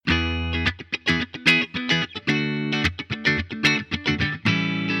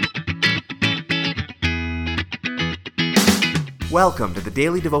Welcome to the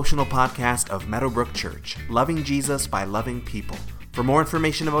daily devotional podcast of Meadowbrook Church, loving Jesus by loving people. For more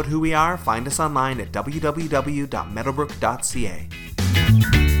information about who we are, find us online at www.meadowbrook.ca.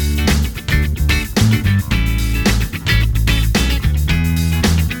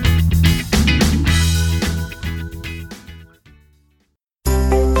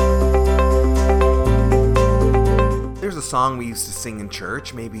 There's a song we used to sing in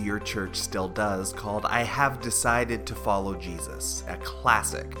church, maybe your church still does, called I Have Decided to Follow Jesus, a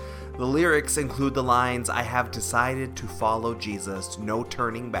classic. The lyrics include the lines, I have decided to follow Jesus, no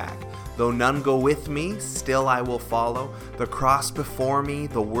turning back. Though none go with me, still I will follow. The cross before me,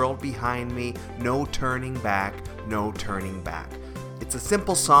 the world behind me, no turning back, no turning back. It's a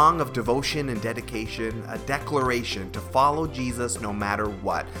simple song of devotion and dedication, a declaration to follow Jesus no matter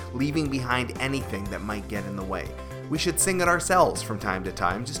what, leaving behind anything that might get in the way. We should sing it ourselves from time to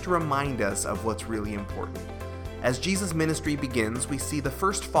time just to remind us of what's really important. As Jesus' ministry begins, we see the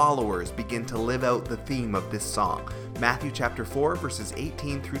first followers begin to live out the theme of this song. Matthew chapter 4, verses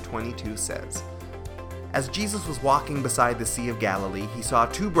 18 through 22 says, As Jesus was walking beside the Sea of Galilee, he saw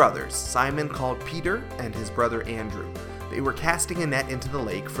two brothers, Simon called Peter and his brother Andrew. They were casting a net into the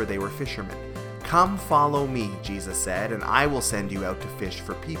lake, for they were fishermen. Come follow me, Jesus said, and I will send you out to fish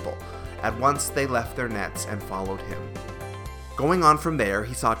for people. At once they left their nets and followed him. Going on from there,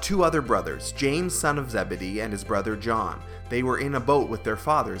 he saw two other brothers, James son of Zebedee and his brother John. They were in a boat with their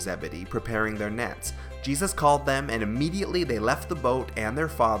father Zebedee, preparing their nets. Jesus called them, and immediately they left the boat and their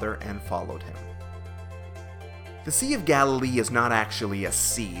father and followed him. The Sea of Galilee is not actually a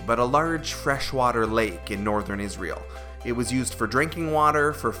sea, but a large freshwater lake in northern Israel. It was used for drinking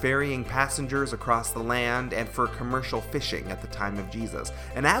water, for ferrying passengers across the land, and for commercial fishing at the time of Jesus.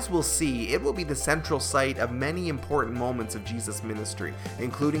 And as we'll see, it will be the central site of many important moments of Jesus' ministry,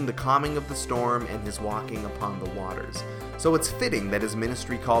 including the calming of the storm and his walking upon the waters. So it's fitting that his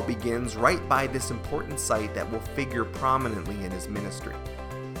ministry call begins right by this important site that will figure prominently in his ministry.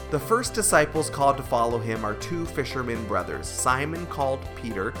 The first disciples called to follow him are two fishermen brothers, Simon called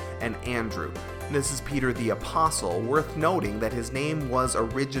Peter and Andrew. This is Peter the Apostle, worth noting that his name was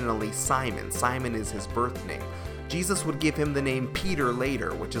originally Simon. Simon is his birth name. Jesus would give him the name Peter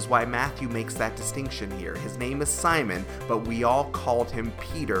later, which is why Matthew makes that distinction here. His name is Simon, but we all called him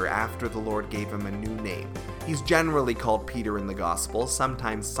Peter after the Lord gave him a new name. He's generally called Peter in the Gospels,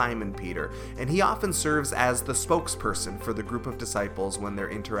 sometimes Simon Peter, and he often serves as the spokesperson for the group of disciples when they're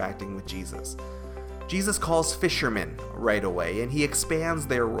interacting with Jesus. Jesus calls fishermen right away, and he expands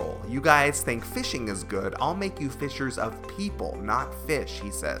their role. You guys think fishing is good. I'll make you fishers of people, not fish,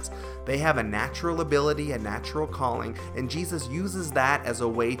 he says. They have a natural ability, a natural calling, and Jesus uses that as a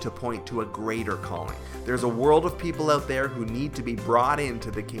way to point to a greater calling. There's a world of people out there who need to be brought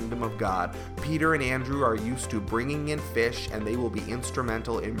into the kingdom of God. Peter and Andrew are used to bringing in fish, and they will be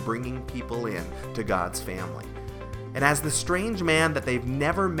instrumental in bringing people in to God's family. And as the strange man that they've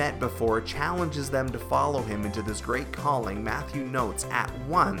never met before challenges them to follow him into this great calling, Matthew notes, at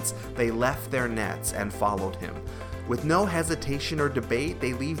once they left their nets and followed him. With no hesitation or debate,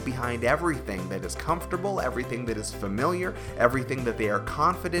 they leave behind everything that is comfortable, everything that is familiar, everything that they are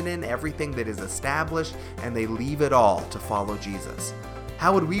confident in, everything that is established, and they leave it all to follow Jesus.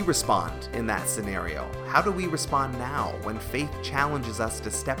 How would we respond in that scenario? How do we respond now when faith challenges us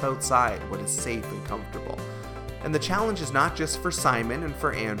to step outside what is safe and comfortable? And the challenge is not just for Simon and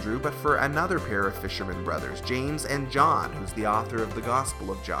for Andrew, but for another pair of fishermen brothers, James and John, who's the author of the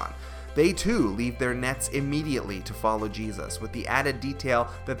Gospel of John. They too leave their nets immediately to follow Jesus, with the added detail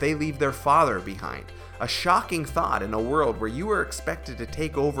that they leave their father behind. A shocking thought in a world where you are expected to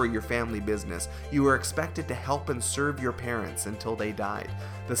take over your family business. You are expected to help and serve your parents until they died.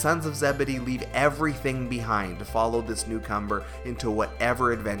 The sons of Zebedee leave everything behind to follow this newcomer into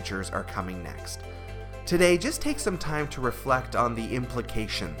whatever adventures are coming next. Today, just take some time to reflect on the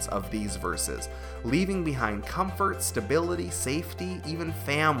implications of these verses, leaving behind comfort, stability, safety, even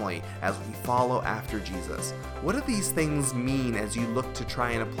family as we follow after Jesus. What do these things mean as you look to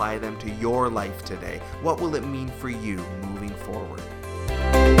try and apply them to your life today? What will it mean for you moving forward?